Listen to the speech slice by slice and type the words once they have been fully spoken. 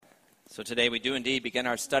So today we do indeed begin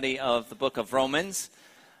our study of the book of Romans.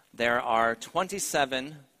 There are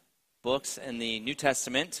 27 books in the New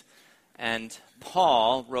Testament, and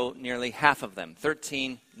Paul wrote nearly half of them,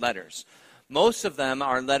 13 letters. Most of them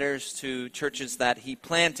are letters to churches that he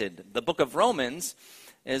planted. The book of Romans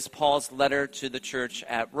is Paul's letter to the church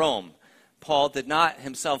at Rome. Paul did not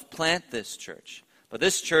himself plant this church, but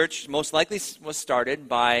this church most likely was started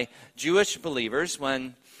by Jewish believers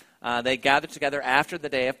when they gathered together after the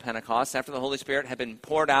day of Pentecost, after the Holy Spirit had been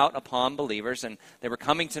poured out upon believers, and they were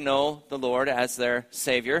coming to know the Lord as their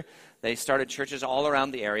Savior. They started churches all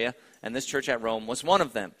around the area, and this church at Rome was one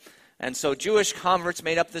of them. And so Jewish converts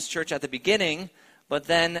made up this church at the beginning, but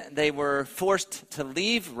then they were forced to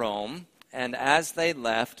leave Rome, and as they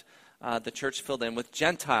left, the church filled in with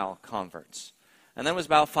Gentile converts. And then it was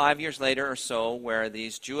about 5 years later or so where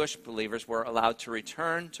these Jewish believers were allowed to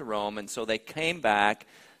return to Rome, and so they came back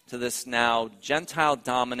to this now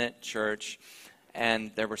Gentile-dominant church,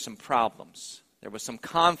 and there were some problems. There was some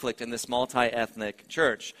conflict in this multi-ethnic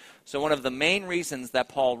church. So one of the main reasons that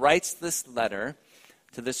Paul writes this letter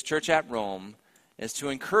to this church at Rome is to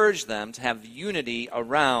encourage them to have unity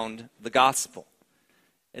around the gospel.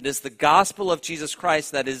 It is the gospel of Jesus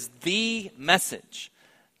Christ that is the message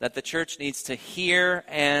that the church needs to hear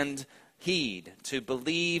and heed, to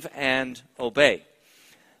believe and obey.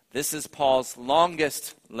 This is Paul's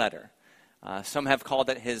longest letter. Some have called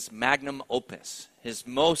it his magnum opus, his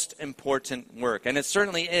most important work. And it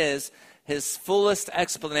certainly is his fullest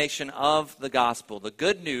explanation of the gospel, the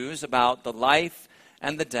good news about the life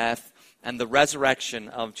and the death and the resurrection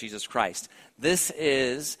of Jesus Christ. This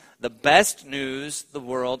is the best news the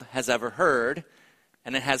world has ever heard,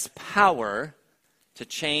 and it has power to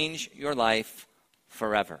change your life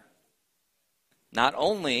forever. Not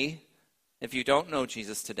only if you don't know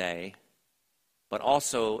Jesus today, but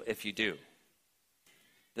also if you do.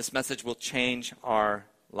 This message will change our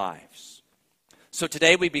lives. So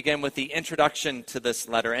today we begin with the introduction to this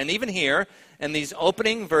letter. And even here, in these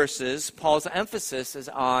opening verses, Paul's emphasis is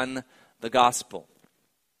on the gospel.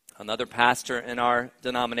 Another pastor in our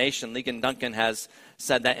denomination, Ligon Duncan, has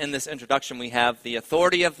said that in this introduction we have the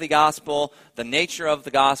authority of the gospel, the nature of the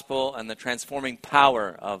gospel, and the transforming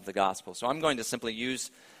power of the gospel. So I'm going to simply use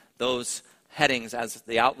those headings as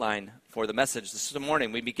the outline for the message this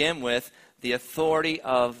morning. We begin with the authority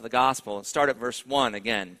of the gospel. Let's start at verse 1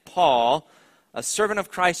 again. Paul, a servant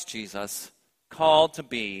of Christ Jesus, called to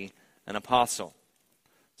be an apostle.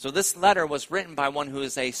 So this letter was written by one who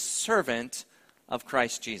is a servant of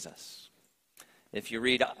Christ Jesus. If you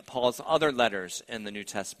read Paul's other letters in the New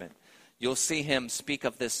Testament, you'll see him speak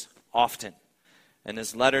of this often. In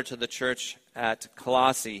his letter to the church at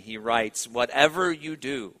Colossae, he writes, "Whatever you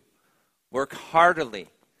do, work heartily,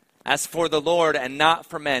 as for the Lord and not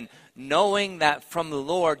for men, knowing that from the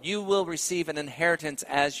Lord you will receive an inheritance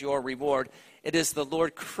as your reward. It is the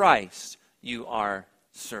Lord Christ you are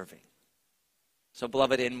serving." So,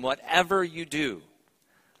 beloved, in whatever you do,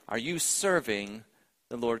 are you serving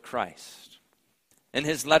the Lord Christ? In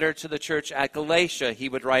his letter to the church at Galatia, he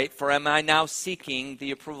would write, "For am I now seeking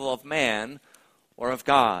the approval of man or of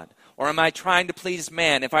God? Or am I trying to please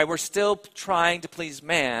man? If I were still trying to please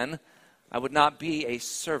man, I would not be a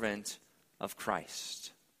servant of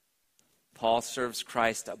Christ." Paul serves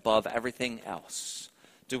Christ above everything else.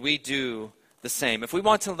 Do we do the same? If we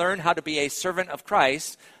want to learn how to be a servant of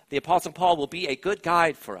Christ, the Apostle Paul will be a good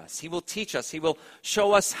guide for us. He will teach us. He will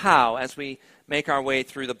show us how as we make our way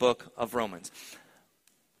through the book of Romans.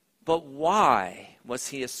 But why was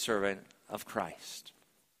he a servant of Christ?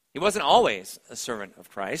 He wasn't always a servant of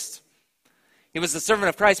Christ. He was a servant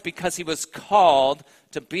of Christ because he was called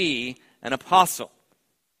to be an apostle.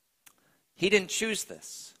 He didn't choose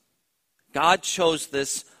this. God chose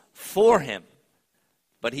this for him.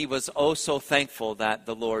 But he was oh so thankful that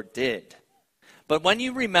the Lord did. But when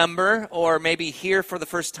you remember, or maybe hear for the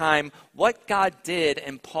first time, what God did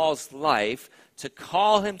in Paul's life to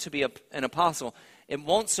call him to be an apostle, it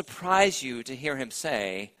won't surprise you to hear him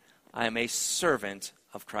say, "I am a servant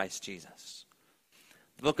of Christ Jesus."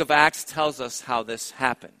 The book of Acts tells us how this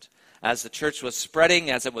happened. As the church was spreading,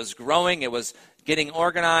 as it was growing, it was getting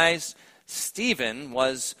organized, Stephen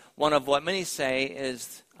was one of what many say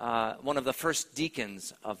is one of the first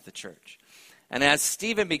deacons of the church. And as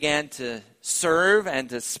Stephen began to serve and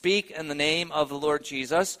to speak in the name of the Lord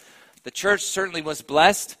Jesus, the church certainly was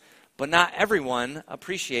blessed, but not everyone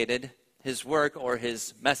appreciated his work or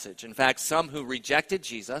his message. In fact, some who rejected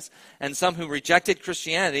Jesus and some who rejected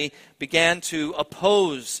Christianity began to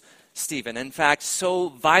oppose Stephen. In fact, so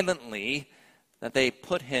violently that they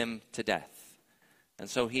put him to death. And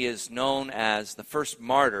so he is known as the first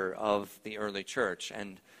martyr of the early church.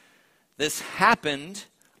 And This happened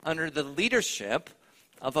under the leadership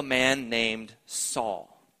of a man named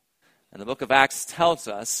Saul. And the book of Acts tells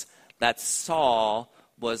us that Saul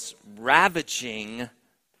was ravaging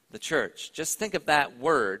the church. Just think of that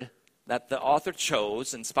word that the author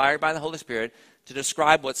chose, inspired by the Holy Spirit, to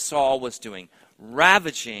describe what Saul was doing.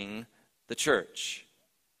 Ravaging the church.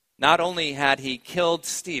 Not only had he killed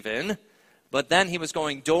Stephen, but then he was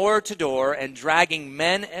going door to door and dragging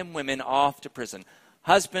men and women off to prison.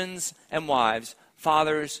 Husbands and wives,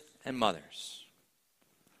 fathers and mothers.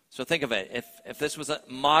 So think of it. If this was a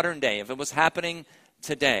modern day, if it was happening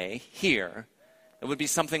today, here, it would be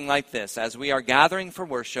something like this. As we are gathering for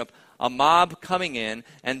worship, a mob coming in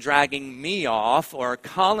and dragging me off, or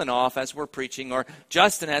Colin off as we're preaching, or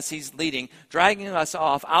Justin as he's leading, dragging us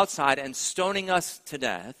off outside and stoning us to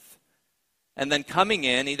death, and then coming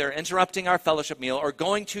in, either interrupting our fellowship meal or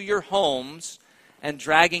going to your homes and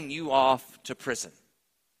dragging you off to prison.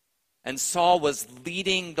 And Saul was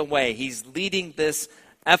leading the way. He's leading this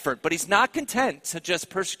effort, but he's not content to just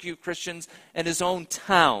persecute Christians in his own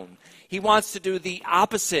town. He wants to do the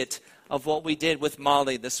opposite of what we did with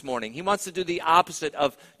Molly this morning. He wants to do the opposite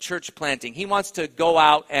of church planting. He wants to go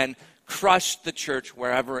out and crush the church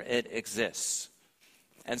wherever it exists.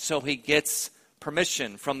 And so he gets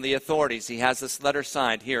permission from the authorities. He has this letter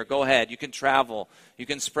signed. Here, go ahead. You can travel. You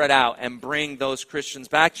can spread out and bring those Christians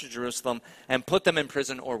back to Jerusalem and put them in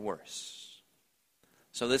prison or worse.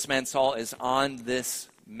 So this man Saul is on this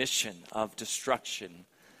mission of destruction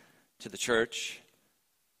to the church.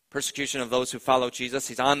 Persecution of those who follow Jesus.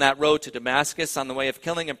 He's on that road to Damascus on the way of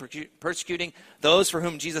killing and persecuting those for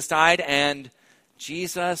whom Jesus died, and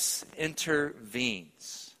Jesus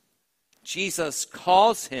intervenes. Jesus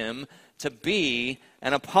calls him to be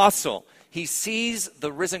an apostle. He sees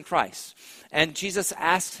the risen Christ, and Jesus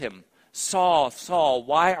asks him, Saul, Saul,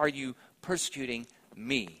 why are you persecuting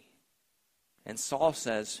me? And Saul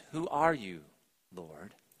says, who are you,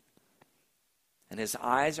 Lord? And his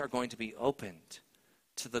eyes are going to be opened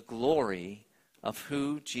to the glory of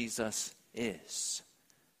who Jesus is,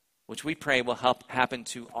 which we pray will help happen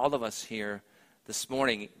to all of us here this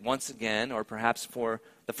morning, once again, or perhaps for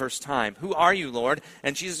the first time. Who are you, Lord?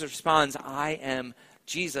 And Jesus responds, I am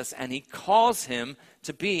Jesus. And he calls him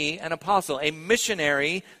to be an apostle, a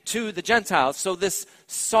missionary to the Gentiles. So this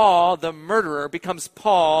Saul, the murderer, becomes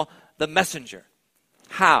Paul, the messenger.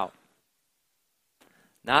 How?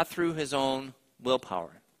 Not through his own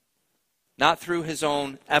willpower. Not through his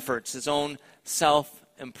own efforts, his own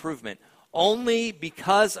self-improvement. Only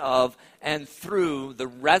because of and through the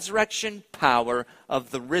resurrection power of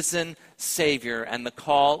the risen Savior and the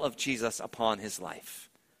call of Jesus upon his life.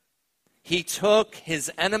 He took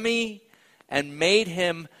his enemy and made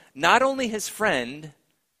him not only his friend,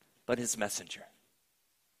 but his messenger.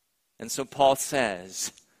 And so Paul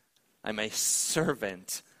says, I'm a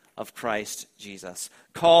servant of Christ Jesus,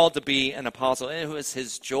 called to be an apostle. And it was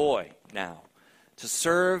his joy now to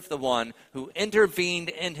serve the one who intervened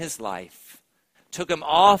in his life, took him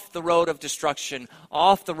off the road of destruction,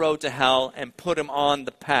 off the road to hell, and put him on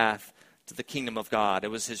the path to the kingdom of God.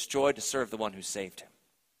 It was his joy to serve the one who saved him.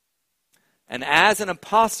 And as an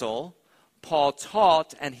apostle, Paul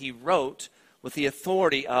taught and he wrote with the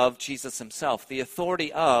authority of Jesus himself, the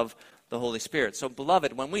authority of the Holy Spirit. So,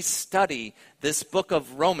 beloved, when we study this book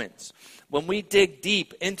of Romans, when we dig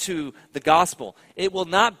deep into the gospel, it will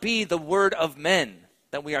not be the word of men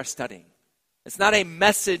that we are studying. It's not a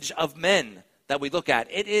message of men that we look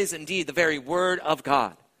at. It is indeed the very word of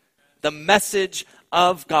God, the message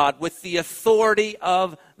of God with the authority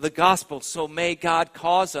of the gospel. So may God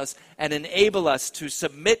cause us and enable us to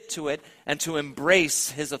submit to it and to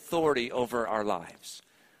embrace his authority over our lives.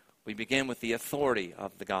 We begin with the authority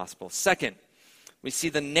of the gospel. Second, we see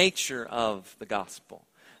the nature of the gospel.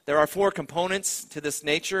 There are 4 components to this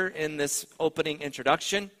nature in this opening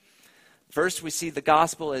introduction. First, we see the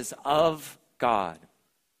gospel is of God,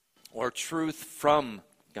 or truth from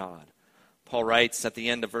God. Paul writes at the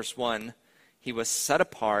end of verse 1, he was set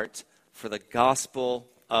apart for the gospel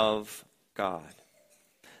of God.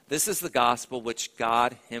 This is the gospel which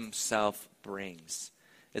God himself brings.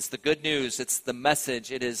 It's the good news. It's the message.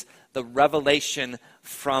 It is the revelation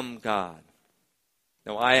from God.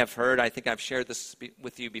 Now, I have heard, I think I've shared this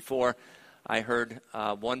with you before, I heard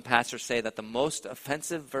one pastor say that the most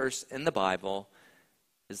offensive verse in the Bible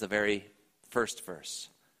is the very first verse.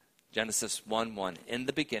 Genesis 1:1. In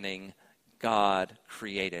the beginning, God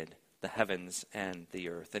created the heavens and the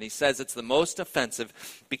earth. And he says it's the most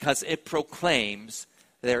offensive because it proclaims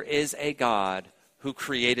there is a God who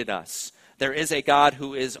created us. There is a God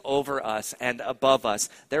who is over us and above us.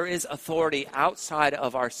 There is authority outside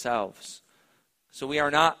of ourselves. So we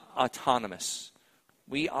are not autonomous.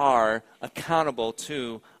 We are accountable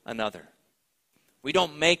to another. We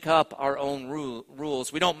don't make up our own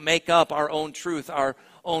rules. We don't make up our own truth, our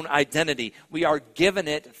own identity. We are given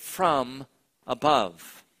it from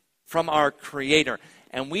above, from our Creator.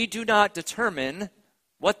 And we do not determine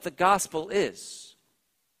what the gospel is.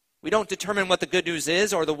 We don't determine what the good news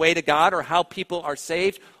is or the way to God or how people are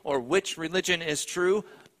saved or which religion is true.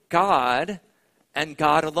 God and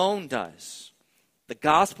God alone does. The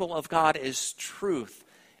gospel of God is truth.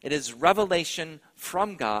 It is revelation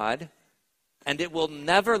from God, and it will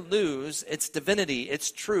never lose its divinity,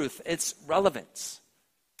 its truth, its relevance.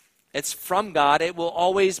 It's from God. It will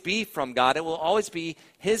always be from God. It will always be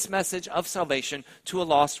His message of salvation to a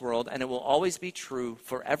lost world, and it will always be true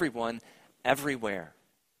for everyone, everywhere,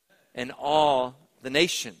 in all the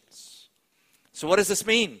nations. So what does this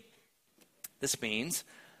mean? This means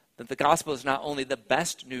that the gospel is not only the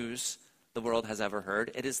best news the world has ever heard,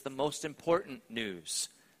 it is the most important news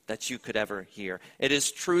that you could ever hear. It is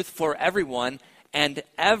truth for everyone, and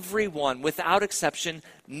everyone, without exception,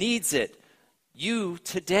 needs it. You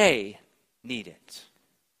today need it.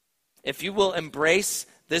 If you will embrace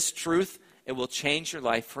this truth, it will change your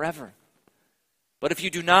life forever. But if you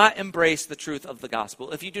do not embrace the truth of the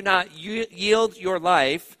gospel, if you do not yield your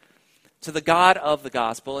life to the God of the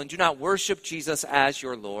gospel and do not worship Jesus as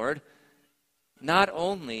your Lord, not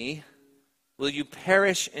only will you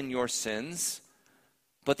perish in your sins,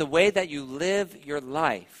 but the way that you live your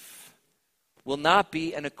life will not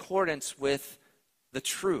be in accordance with the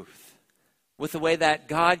truth, with the way that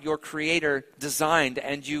God, your Creator, designed,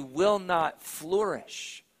 and you will not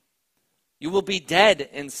flourish. You will be dead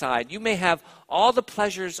inside. You may have all the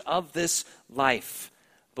pleasures of this life,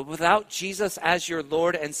 but without Jesus as your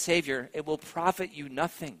Lord and Savior, it will profit you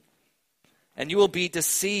nothing. And you will be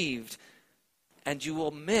deceived, and you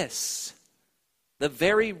will miss the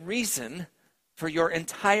very reason for your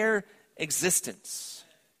entire existence.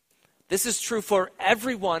 This is true for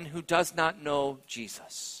everyone who does not know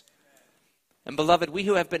Jesus. And beloved, we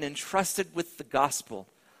who have been entrusted with the gospel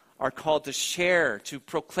are called to share, to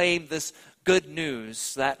proclaim this good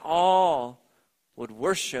news that all would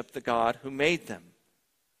worship the God who made them.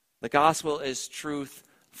 The gospel is truth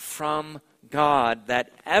from God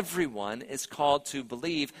that everyone is called to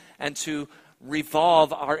believe and to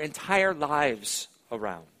revolve our entire lives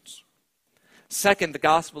around. Second, the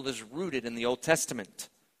gospel is rooted in the Old Testament.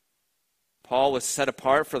 Paul was set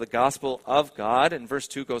apart for the gospel of God, and verse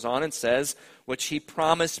 2 goes on and says, which he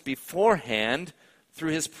promised beforehand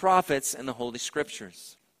through his prophets in the Holy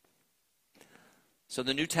Scriptures. So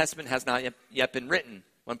the New Testament has not yet been written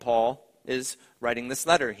when Paul is writing this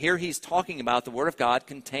letter. Here he's talking about the Word of God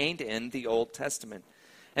contained in the Old Testament.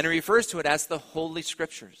 And he refers to it as the Holy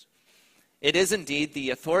Scriptures. It is indeed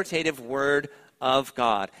the authoritative Word of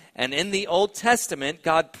God. And in the Old Testament,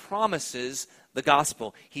 God promises the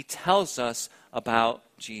gospel. He tells us about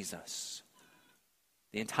Jesus.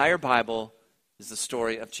 The entire Bible is the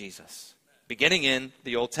story of Jesus, beginning in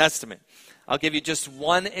the Old Testament. I'll give you just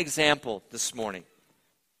one example this morning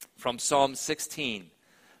from Psalm 16,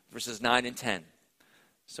 verses 9 and 10.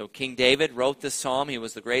 So King David wrote this psalm. He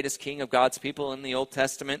was the greatest king of God's people in the Old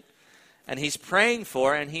Testament. And he's praying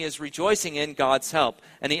for and he is rejoicing in God's help.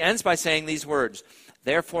 And he ends by saying these words,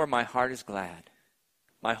 therefore my heart is glad.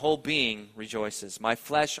 My whole being rejoices. My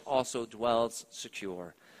flesh also dwells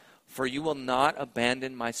secure. For you will not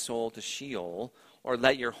abandon my soul to Sheol or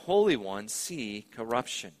let your Holy One see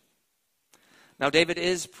corruption. Now David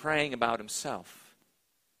is praying about himself.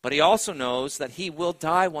 But he also knows that he will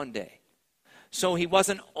die one day. So he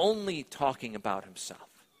wasn't only talking about himself.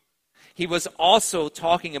 He was also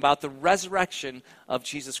talking about the resurrection of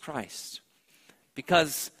Jesus Christ.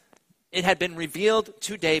 Because it had been revealed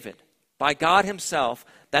to David by God himself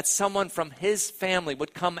that someone from his family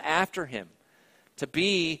would come after him to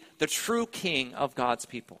be the true king of God's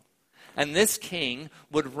people. And this king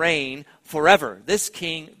would reign forever. This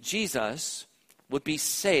king, Jesus, would be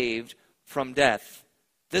saved from death.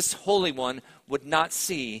 This Holy One would not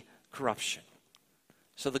see corruption.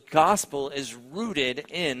 So the gospel is rooted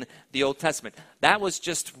in the Old Testament. That was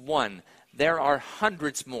just one. There are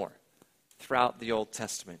hundreds more throughout the Old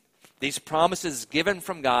Testament. These promises given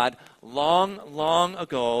from God long, long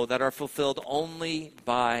ago that are fulfilled only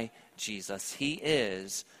by Jesus. He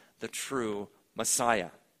is the true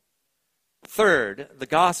Messiah. Third, the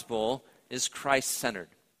gospel is Christ-centered.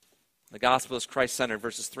 The gospel is Christ-centered,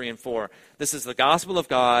 verses 3 and 4. This is the gospel of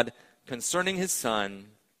God concerning his Son,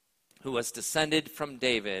 who was descended from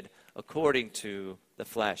David according to the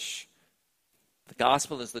flesh. The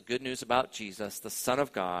gospel is the good news about Jesus, the Son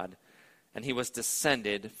of God, and he was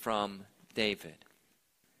descended from David.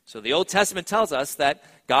 So the Old Testament tells us that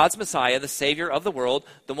God's Messiah, the Savior of the world,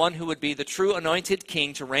 the one who would be the true anointed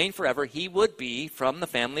king to reign forever, he would be from the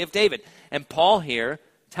family of David. And Paul here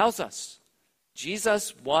tells us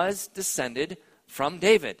Jesus was descended from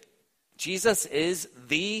David. Jesus is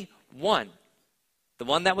the one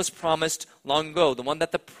that was promised long ago, the one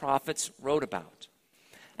that the prophets wrote about.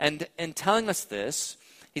 And in telling us this,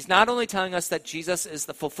 he's not only telling us that Jesus is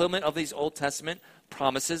the fulfillment of these Old Testament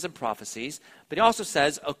promises and prophecies, but he also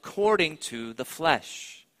says, according to the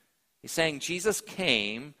flesh. He's saying Jesus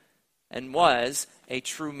came and was a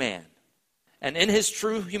true man. And in his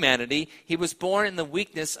true humanity, he was born in the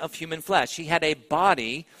weakness of human flesh. He had a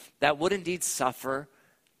body that would indeed suffer,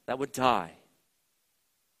 that would die.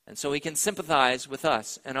 And so he can sympathize with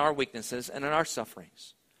us and our weaknesses and in our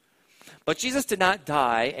sufferings. But Jesus did not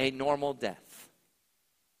die a normal death.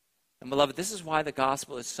 And beloved, this is why the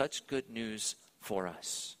gospel is such good news for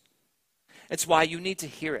us. It's why you need to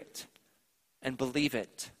hear it and believe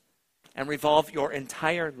it and revolve your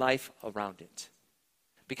entire life around it.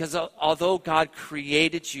 Because although God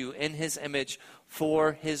created you in his image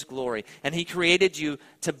for his glory, and he created you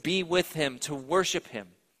to be with him, to worship him,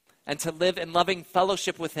 and to live in loving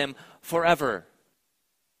fellowship with him forever,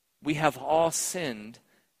 we have all sinned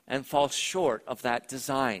and fall short of that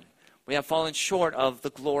design. We have fallen short of the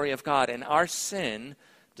glory of God, and our sin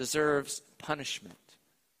deserves punishment.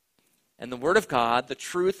 And the Word of God, the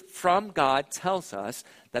truth from God, tells us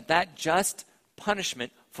that that just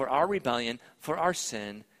punishment for our rebellion, for our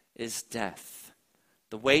sin, is death.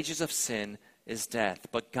 The wages of sin is death.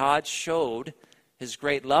 But God showed his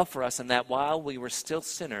great love for us, and that while we were still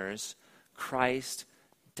sinners, Christ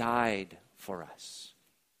died for us.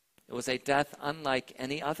 It was a death unlike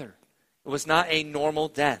any other. It was not a normal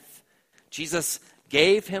death. Jesus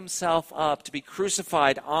gave himself up to be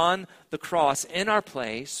crucified on the cross in our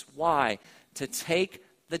place. Why? To take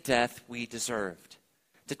the death we deserved.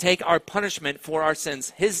 To take our punishment for our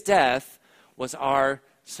sins. His death was our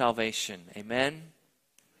salvation. Amen?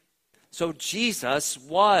 So Jesus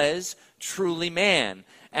was truly man.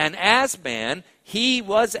 And as man, he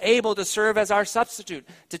was able to serve as our substitute,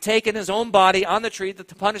 to take in his own body on the tree the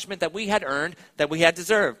punishment that we had earned, that we had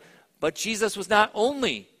deserved. But Jesus was not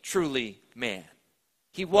only truly man.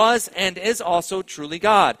 He was and is also truly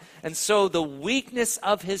God. And so the weakness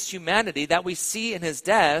of his humanity that we see in his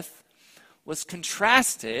death was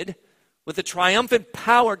contrasted with the triumphant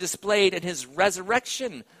power displayed in his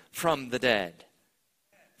resurrection from the dead.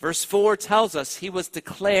 Verse 4 tells us he was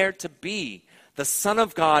declared to be the Son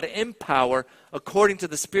of God in power according to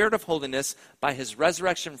the Spirit of holiness by his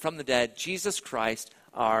resurrection from the dead, Jesus Christ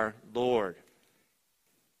our Lord.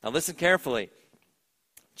 Now listen carefully.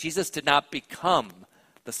 Jesus did not become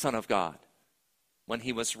the Son of God when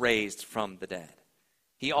he was raised from the dead.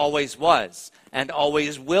 He always was and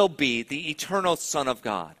always will be the eternal Son of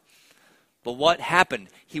God. But what happened?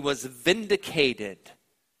 He was vindicated.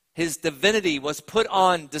 His divinity was put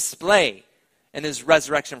on display in his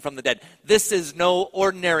resurrection from the dead. This is no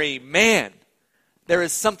ordinary man. There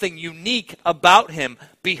is something unique about him.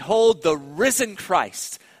 Behold the risen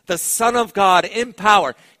Christ, the Son of God in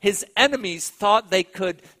power. His enemies thought they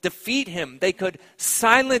could defeat him. They could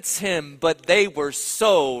silence him, but they were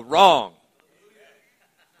so wrong.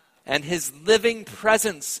 And his living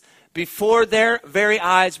presence before their very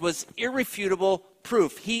eyes was irrefutable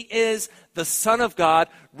proof. He is the Son of God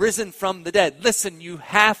risen from the dead. Listen, you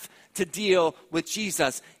have to deal with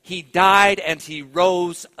Jesus. He died and he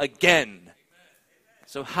rose again.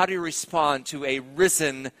 So how do you respond to a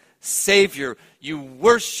risen Savior? You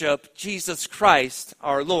worship Jesus Christ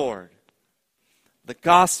our Lord. The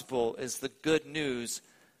gospel is the good news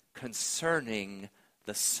concerning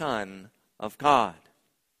the Son of God.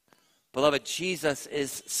 Beloved, Jesus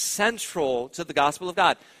is central to the gospel of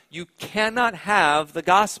God. You cannot have the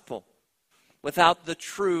gospel without the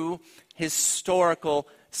true historical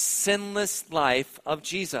sinless life of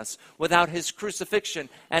Jesus, without his crucifixion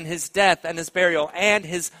and his death and his burial and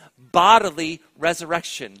his bodily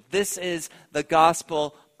resurrection. This is the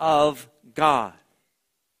gospel of God.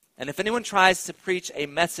 And if anyone tries to preach a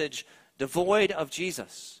message devoid of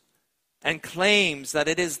Jesus and claims that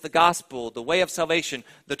it is the gospel, the way of salvation,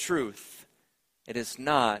 the truth, it is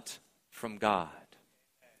not from God.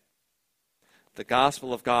 The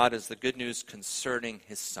gospel of God is the good news concerning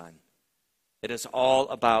his Son. It is all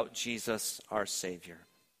about Jesus, our Savior.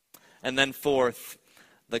 And then fourth,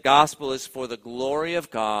 the gospel is for the glory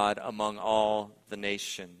of God among all the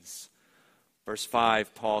nations. Verse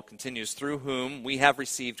 5, Paul continues, through whom we have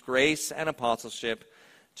received grace and apostleship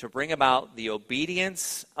to bring about the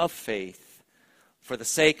obedience of faith for the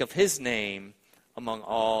sake of his name, among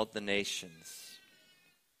all the nations.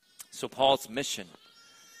 So Paul's mission,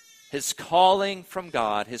 his calling from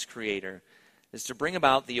God, his Creator, is to bring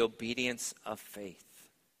about the obedience of faith.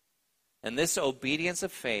 And this obedience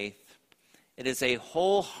of faith, it is a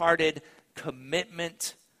wholehearted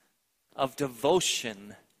commitment of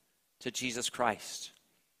devotion to Jesus Christ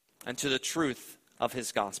and to the truth of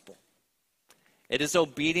his gospel. It is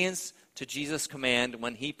obedience to Jesus' command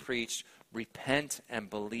when he preached, repent and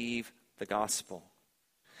believe the gospel.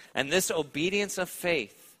 And this obedience of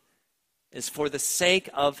faith is for the sake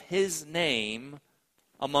of his name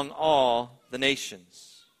among all the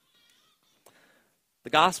nations. The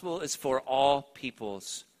gospel is for all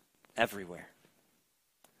peoples everywhere.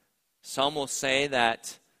 Some will say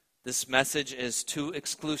that this message is too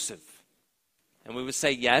exclusive. And we would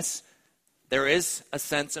say, yes, there is a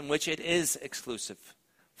sense in which it is exclusive.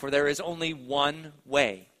 For there is only one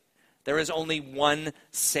way. There is only one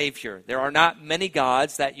Savior. There are not many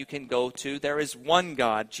gods that you can go to. There is one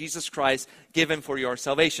God, Jesus Christ, given for your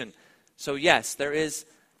salvation. So yes, there is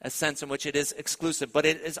a sense in which it is exclusive, but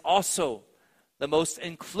it is also the most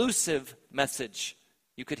inclusive message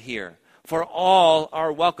you could hear. For all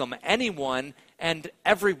are welcome. Anyone and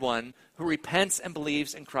everyone who repents and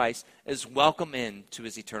believes in Christ is welcome into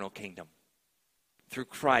his eternal kingdom through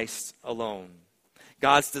Christ alone.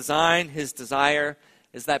 God's design, his desire,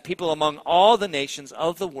 is that people among all the nations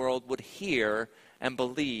of the world would hear and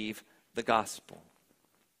believe the gospel.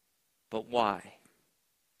 But why?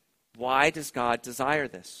 Why does God desire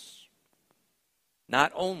this?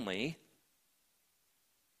 Not only,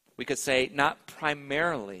 we could say, not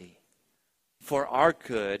primarily for our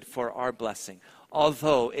good, for our blessing,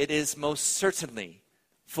 although it is most certainly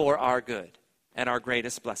for our good and our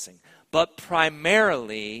greatest blessing, but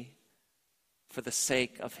primarily for the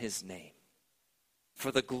sake of his name,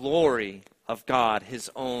 for the glory of God, his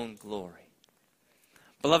own glory.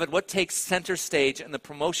 Beloved, what takes center stage in the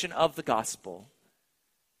promotion of the gospel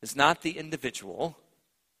is not the individual,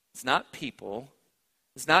 it's not people,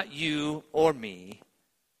 it's not you or me,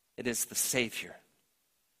 it is the Savior,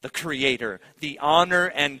 the Creator, the honor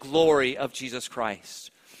and glory of Jesus Christ.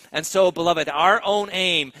 And so, beloved, our own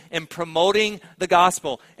aim in promoting the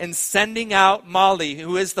gospel and sending out Molly,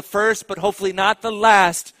 who is the first but hopefully not the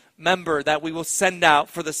last member that we will send out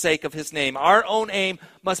for the sake of his name, our own aim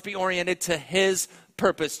must be oriented to his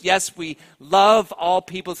purpose. Yes, we love all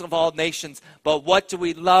peoples of all nations, but what do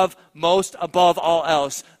we love most above all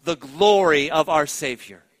else? The glory of our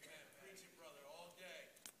Savior.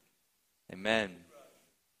 Amen.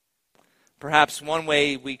 Perhaps one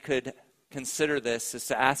way we could consider this is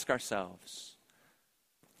to ask ourselves,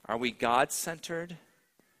 are we God-centered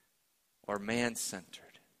or man-centered?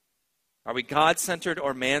 Are we God-centered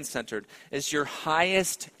or man-centered? Is your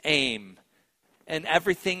highest aim in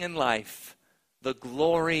everything in life the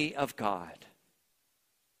glory of God?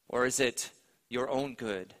 Or is it your own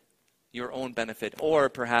good, your own benefit, or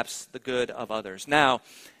perhaps the good of others? Now,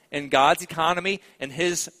 in God's economy, in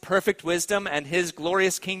his perfect wisdom and his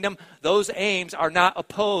glorious kingdom, those aims are not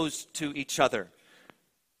opposed to each other.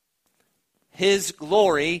 His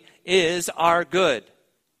glory is our good.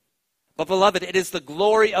 But beloved, it is the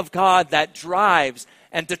glory of God that drives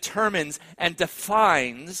and determines and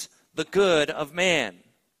defines the good of man.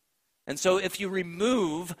 And so if you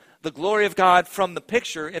remove the glory of God from the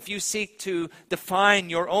picture, if you seek to define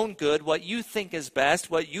your own good, what you think is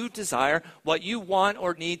best, what you desire, what you want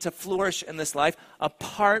or need to flourish in this life,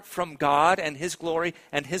 apart from God and his glory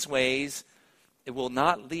and his ways, it will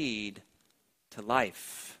not lead to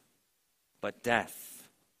life, but death.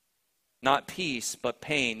 Not peace, but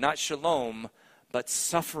pain. Not shalom, but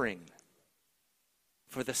suffering.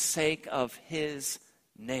 For the sake of his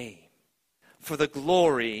name. For the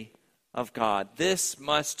glory of God. This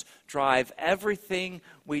must drive everything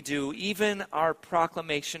we do, even our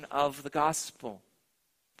proclamation of the gospel.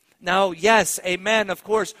 Now, yes, amen, of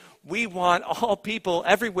course, we want all people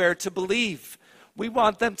everywhere to believe. We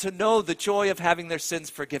want them to know the joy of having their sins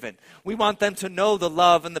forgiven. We want them to know the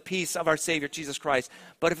love and the peace of our Savior, Jesus Christ.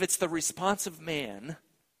 But if it's the response of man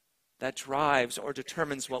that drives or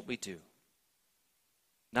determines what we do,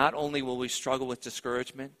 not only will we struggle with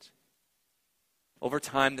discouragement, over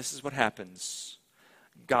time, this is what happens.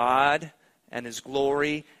 God and his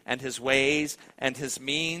glory and his ways and his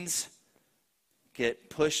means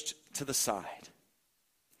get pushed to the side.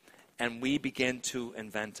 And we begin to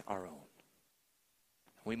invent our own.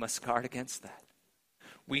 We must guard against that.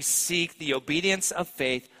 We seek the obedience of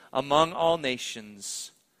faith among all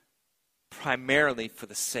nations, primarily for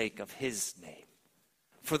the sake of his name,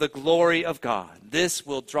 for the glory of God. This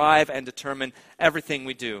will drive and determine everything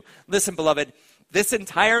we do. Listen, beloved, this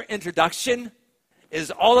entire introduction is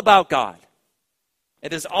all about God.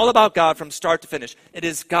 It is all about God from start to finish. It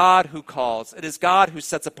is God who calls. It is God who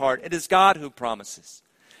sets apart. It is God who promises.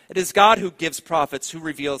 It is God who gives prophets, who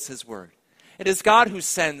reveals his word. It is God who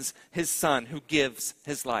sends his Son, who gives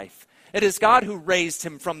his life. It is God who raised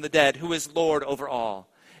him from the dead, who is Lord over all.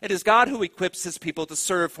 It is God who equips his people to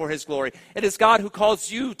serve for his glory. It is God who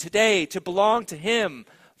calls you today to belong to him,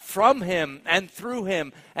 from him, and through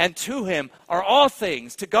him, and to him are all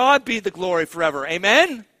things. To God be the glory forever.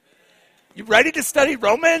 Amen? You ready to study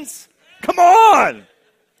Romans? Come on!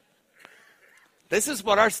 This is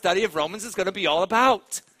what our study of Romans is going to be all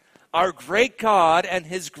about. Our great God and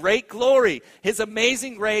his great glory, his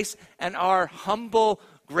amazing grace, and our humble,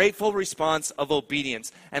 grateful response of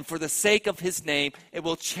obedience. And for the sake of his name, it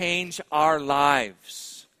will change our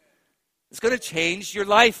lives. It's going to change your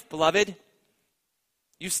life, beloved.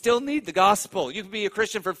 You still need the gospel. You can be a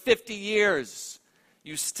Christian for 50 years.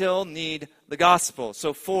 You still need the gospel.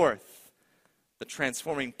 So fourth, the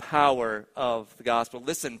transforming power of the gospel.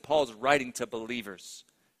 Listen, Paul's writing to believers.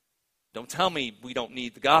 Don't tell me we don't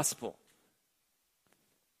need the gospel.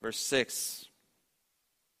 Verse 6.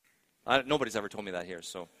 Nobody's ever told me that here,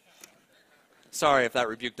 so sorry if that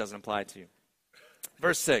rebuke doesn't apply to you.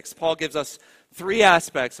 Verse 6. Paul gives us three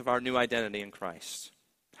aspects of our new identity in Christ.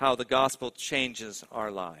 How the gospel changes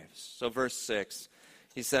our lives. So verse 6,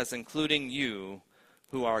 he says, including you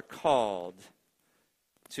who are called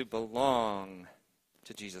to belong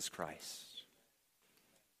to Jesus Christ.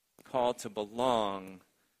 Called to belong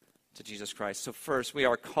to Jesus Christ. So first, we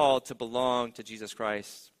are called to belong to Jesus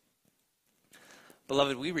Christ.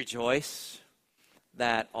 Beloved, we rejoice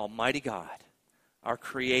that Almighty God, our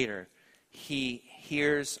Creator, he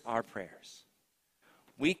hears our prayers.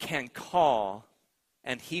 We can call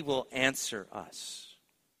and he will answer us.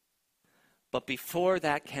 But before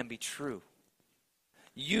that can be true,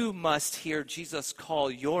 you must hear Jesus call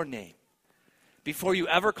your name. Before you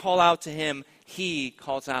ever call out to him, he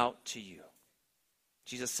calls out to you.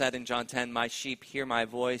 Jesus said in John 10, my sheep hear my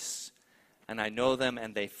voice, and I know them,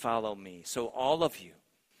 and they follow me. So all of you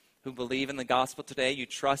who believe in the gospel today, you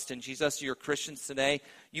trust in Jesus, you're Christians today,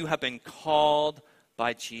 you have been called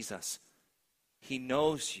by Jesus. He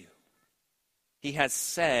knows you. He has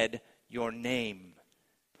said your name,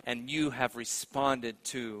 and you have responded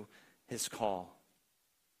to his call.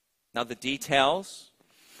 Now the details,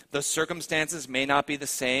 the circumstances may not be the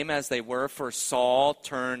same as they were for Saul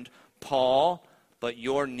turned Paul, but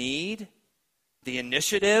your need, the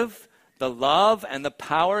initiative, the love, and the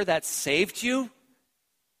power that saved you,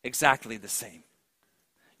 exactly the same.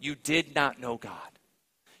 You did not know God.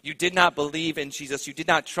 You did not believe in Jesus. You did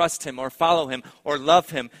not trust him or follow him or love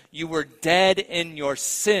him. You were dead in your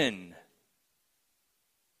sin.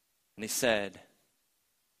 And he said,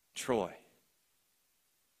 Troy,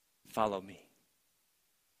 follow me.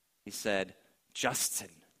 He said, Justin,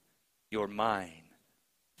 you're mine.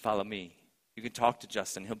 Follow me. You can talk to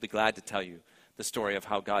Justin. He'll be glad to tell you the story of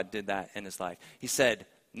how God did that in his life. He said,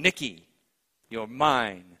 Nikki, you're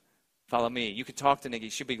mine. Follow me. You can talk to Nikki.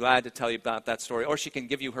 She'll be glad to tell you about that story. Or she can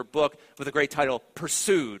give you her book with a great title,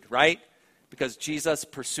 Pursued, right? Because Jesus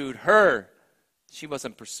pursued her. She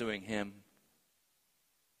wasn't pursuing him.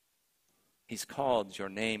 He's called your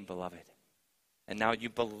name, beloved. And now you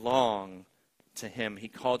belong to him. He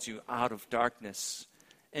called you out of darkness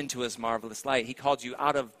into his marvelous light. He called you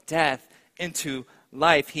out of death into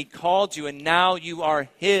life. He called you, and now you are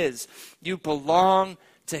his. You belong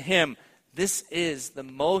to him. This is the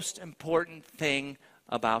most important thing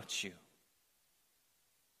about you.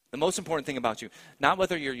 The most important thing about you. Not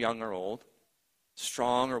whether you're young or old,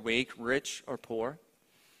 strong or weak, rich or poor.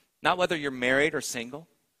 Not whether you're married or single.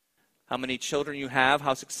 How many children you have,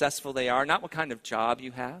 how successful they are. Not what kind of job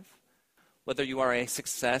you have. Whether you are a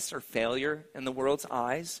success or failure in the world's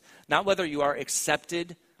eyes. Not whether you are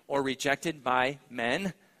accepted or rejected by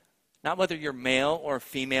men. Not whether you're male or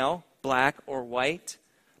female, black or white.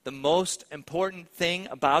 The most important thing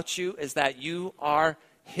about you is that you are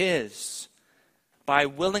his. By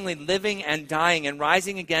willingly living and dying and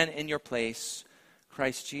rising again in your place,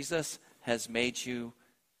 Christ Jesus has made you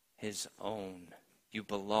his own. You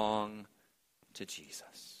belong to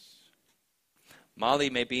Jesus. Molly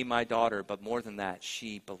may be my daughter, but more than that,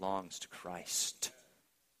 she belongs to Christ.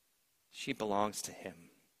 She belongs to him.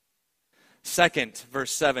 Second,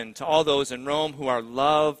 verse 7, to all those in Rome who are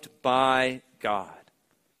loved by God.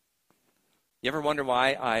 You ever wonder why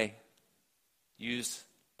I use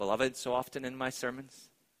beloved so often in my sermons?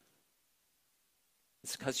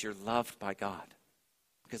 It's because you're loved by God.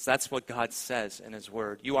 Because that's what God says in his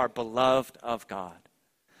word. You are beloved of God.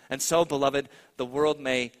 And so, beloved, the world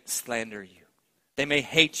may slander you. They may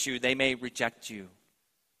hate you. They may reject you.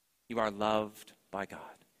 you are loved by God.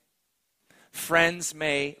 Friends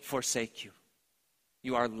may forsake you.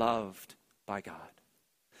 You are loved by God.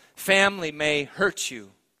 Family may hurt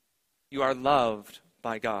you. You are loved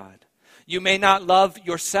by God. You may not love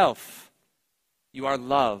yourself. You are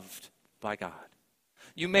loved by God.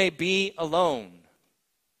 You may be alone,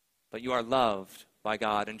 but you are loved by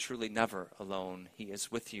God and truly never alone. He is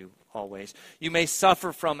with you always. You may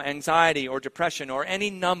suffer from anxiety or depression or any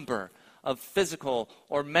number of physical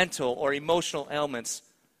or mental or emotional ailments.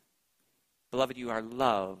 Beloved, you are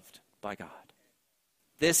loved by God.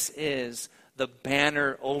 This is the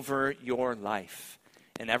banner over your life.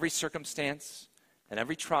 In every circumstance, in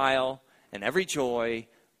every trial, in every joy,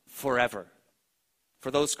 forever.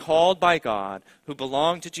 For those called by God, who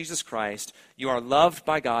belong to Jesus Christ, you are loved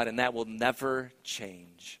by God, and that will never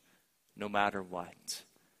change, no matter what.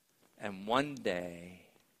 And one day,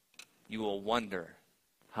 you will wonder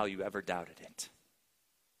how you ever doubted it.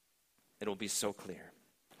 It will be so clear.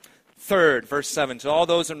 Third, verse 7, to all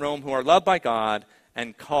those in Rome who are loved by God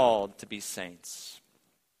and called to be saints.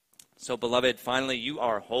 So, beloved, finally, you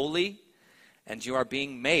are holy, and you are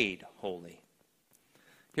being made holy.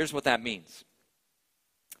 Here's what that means.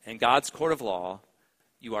 In God's court of law,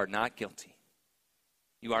 you are not guilty.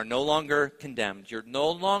 You are no longer condemned. You're no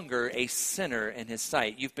longer a sinner in his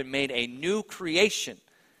sight. You've been made a new creation.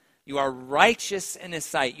 You are righteous in his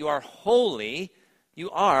sight. You are holy. You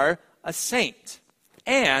are a saint.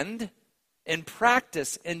 And in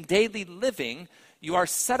practice, in daily living, you are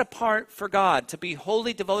set apart for God, to be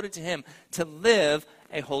wholly devoted to him, to live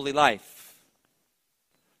a holy life.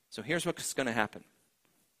 So here's what's going to happen.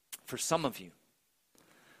 For some of you,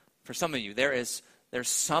 there's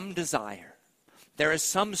some desire, there is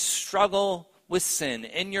some struggle with sin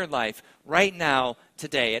in your life right now,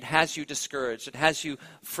 today. It has you discouraged, it has you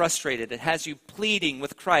frustrated, it has you pleading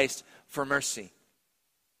with Christ for mercy.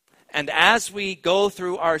 And as we go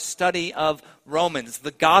through our study of Romans,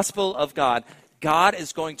 the gospel of God, God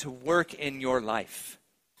is going to work in your life.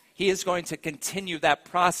 He is going to continue that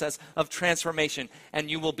process of transformation, and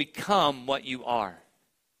you will become what you are.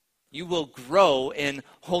 You will grow in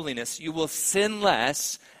holiness. You will sin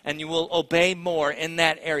less, and you will obey more in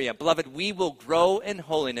that area. Beloved, we will grow in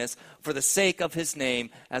holiness for the sake of his name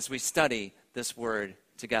as we study this word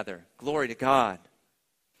together. Glory to God.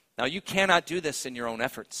 Now, you cannot do this in your own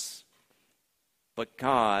efforts, but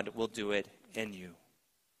God will do it in you.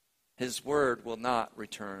 His word will not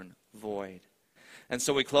return void. And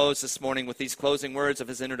so we close this morning with these closing words of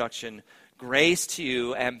his introduction. Grace to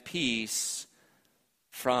you and peace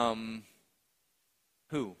from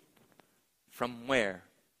who? From where?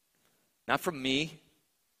 Not from me,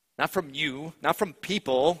 not from you, not from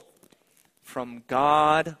people. From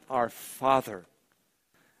God our Father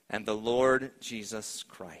and the Lord Jesus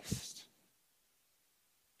Christ.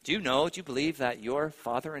 Do you believe that your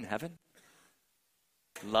Father in heaven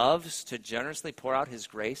loves to generously pour out his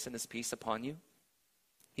grace and his peace upon you?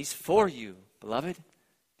 He's for you, beloved.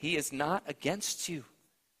 He is not against you.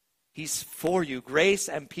 He's for you. Grace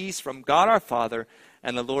and peace from God our Father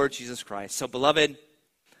and the Lord Jesus Christ. So, beloved,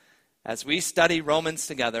 as we study Romans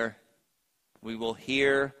together, we will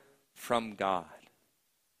hear from God.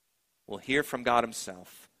 We'll hear from God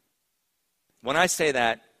himself. When I say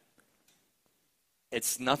that,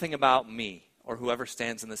 it's nothing about me or whoever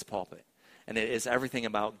stands in this pulpit. And it is everything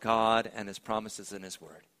about God and his promises in his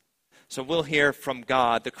word. So we'll hear from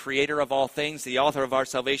God, the creator of all things, the author of our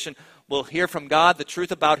salvation. We'll hear from God the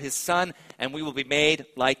truth about his Son, and we will be made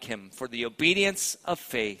like him for the obedience of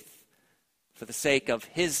faith, for the sake of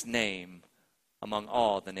his name among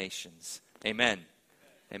all the nations. Amen.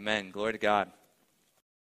 Amen. Glory to God.